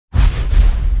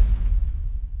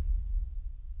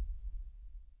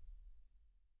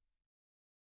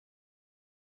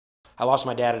I lost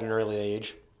my dad at an early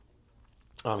age.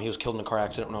 He was killed in a car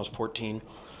accident when I was 14.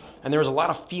 And there was a lot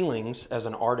of feelings as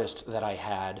an artist that I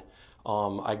had.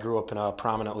 I grew up in a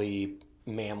prominently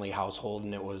manly household,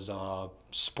 and it was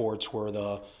sports were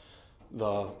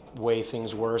the way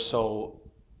things were. So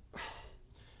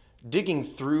digging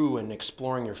through and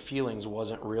exploring your feelings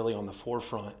wasn't really on the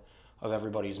forefront of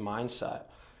everybody's mindset.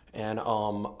 And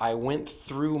I went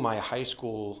through my high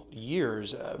school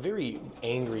years a very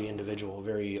angry individual,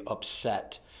 very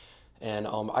upset. And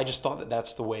I just thought that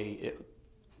that's the way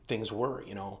things were,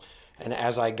 you know. And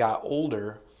as I got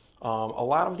older, a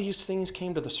lot of these things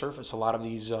came to the surface. A lot of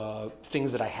these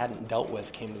things that I hadn't dealt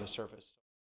with came to the surface.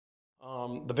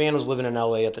 The band was living in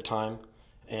LA at the time,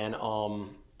 and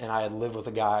I had lived with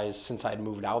the guys since I had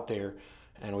moved out there,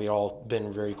 and we'd all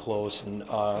been very close. And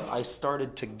I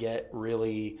started to get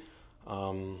really,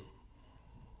 I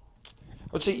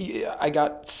would say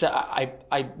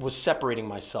I was separating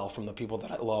myself from the people that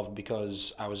I loved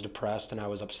because I was depressed and I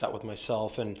was upset with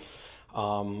myself, and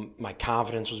my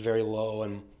confidence was very low,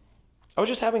 and I was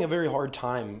just having a very hard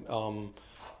time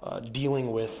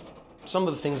dealing with some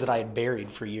of the things that I had buried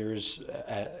for years,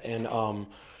 and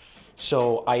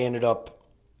so I ended up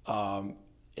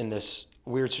in this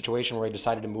weird situation where I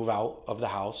decided to move out of the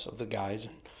house of the guys,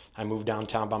 and I moved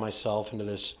downtown by myself into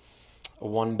this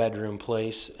one-bedroom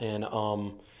place, and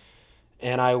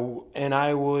I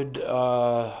would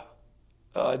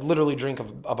literally drink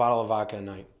a bottle of vodka a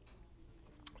night,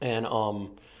 and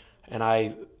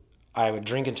I would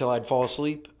drink until I'd fall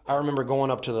asleep. I remember going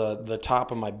up to the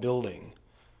top of my building,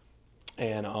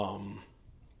 and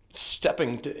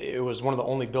it was one of the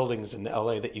only buildings in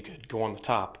LA that you could go on the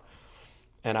top,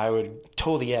 and I would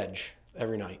toe the edge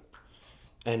every night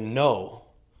and know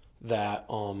that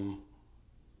all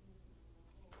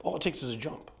it takes is a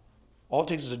jump. All it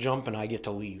takes is a jump, and I get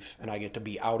to leave, and I get to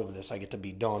be out of this. I get to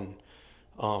be done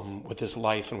with this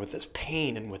life and with this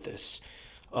pain and with these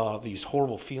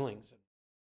horrible feelings.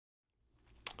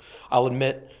 I'll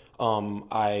admit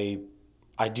I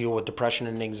deal with depression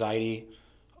and anxiety.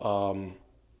 I'm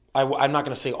not going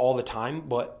to say all the time,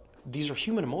 but these are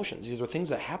human emotions. These are things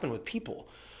that happen with people,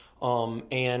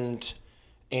 and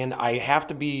I have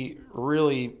to be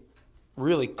really,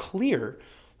 really clear.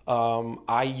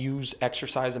 I use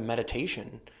exercise and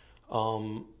meditation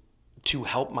to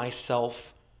help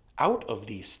myself out of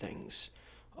these things.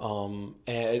 And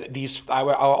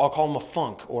I'll call them a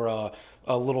funk or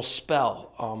a little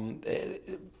spell.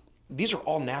 These are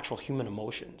all natural human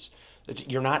emotions.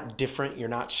 You're not different. You're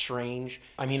not strange.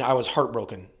 I mean, I was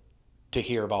heartbroken to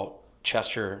hear about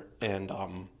Chester and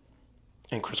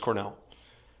Chris Cornell.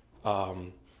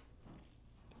 I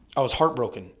was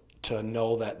heartbroken to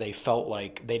know that they felt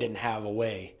like they didn't have a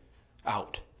way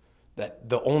out, that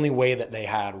the only way that they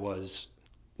had was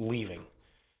leaving.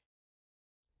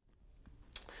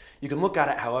 You can look at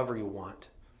it however you want.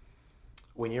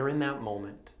 When you're in that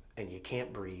moment and you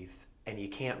can't breathe and you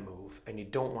can't move and you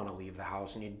don't want to leave the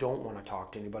house and you don't want to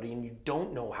talk to anybody and you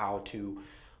don't know how to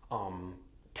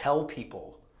tell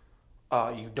people,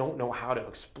 you don't know how to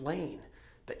explain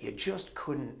that you just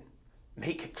couldn't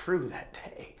make it through that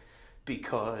day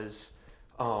because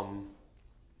of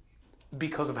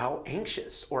how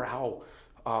anxious or how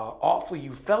awful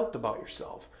you felt about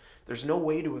yourself. There's no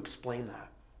way to explain that.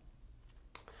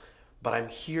 But I'm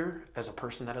here as a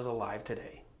person that is alive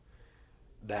today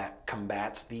that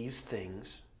combats these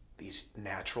things, these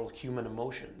natural human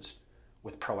emotions,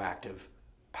 with proactive,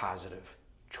 positive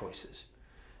choices.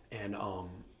 And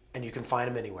you can find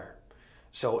them anywhere.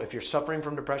 So if you're suffering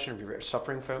from depression, if you're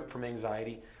suffering from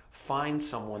anxiety, find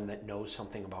someone that knows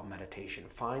something about meditation.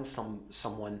 Find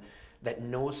someone that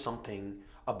knows something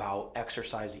about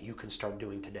exercise that you can start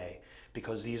doing today,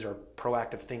 because these are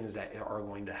proactive things that are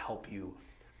going to help you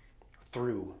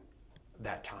through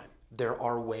that time. There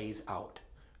are ways out.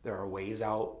 There are ways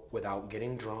out without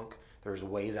getting drunk. There's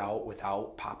ways out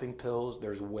without popping pills.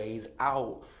 There's ways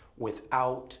out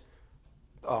without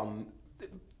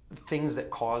things that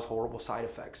cause horrible side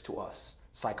effects to us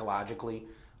psychologically,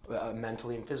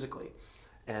 mentally, and physically.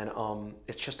 And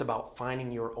it's just about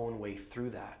finding your own way through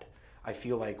that. I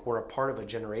feel like we're a part of a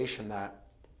generation that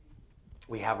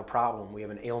we have a problem, we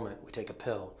have an ailment, we take a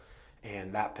pill,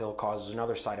 and that pill causes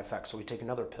another side effect, so we take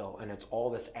another pill, and it's all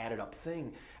this added up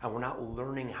thing, and we're not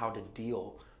learning how to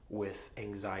deal with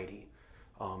anxiety.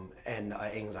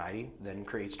 Anxiety then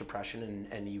creates depression,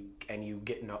 and you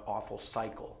get in an awful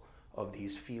cycle of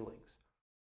these feelings.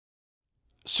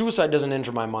 Suicide doesn't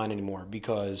enter my mind anymore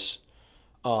because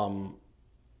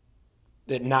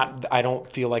I don't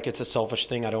feel like it's a selfish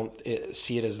thing. I don't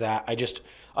see it as that.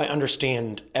 I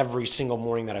understand every single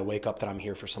morning that I wake up that I'm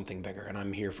here for something bigger, and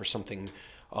I'm here for something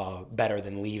better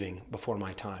than leaving before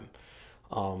my time.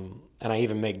 And I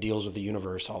even make deals with the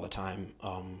universe all the time,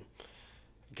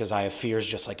 because I have fears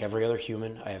just like every other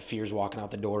human. I have fears walking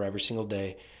out the door every single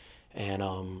day, and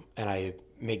I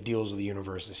make deals with the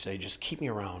universe. I say, just keep me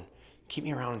around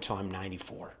until I'm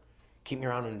 94. Keep me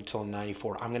around until I'm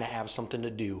 94. I'm gonna have something to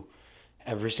do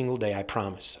every single day, I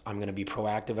promise. I'm going to be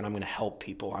proactive, and I'm going to help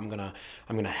people. I'm going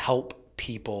to help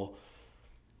people.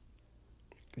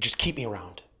 Just keep me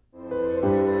around.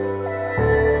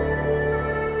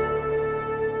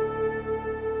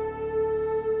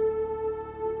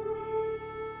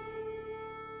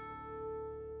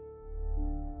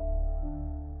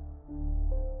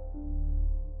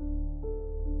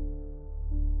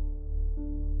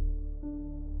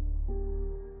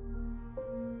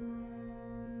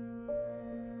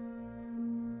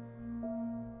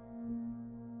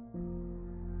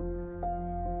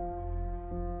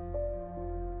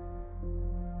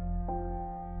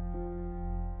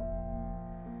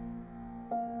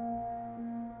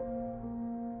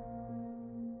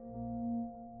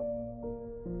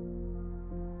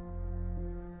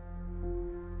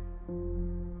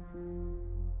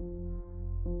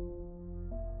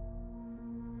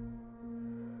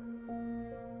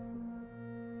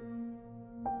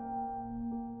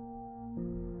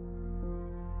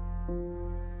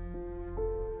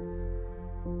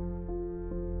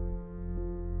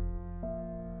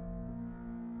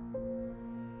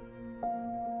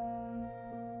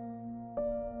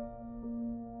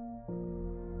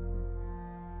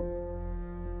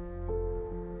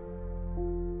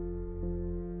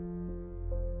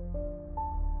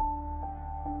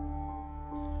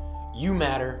 You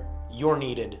matter, you're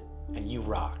needed, and you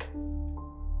rock.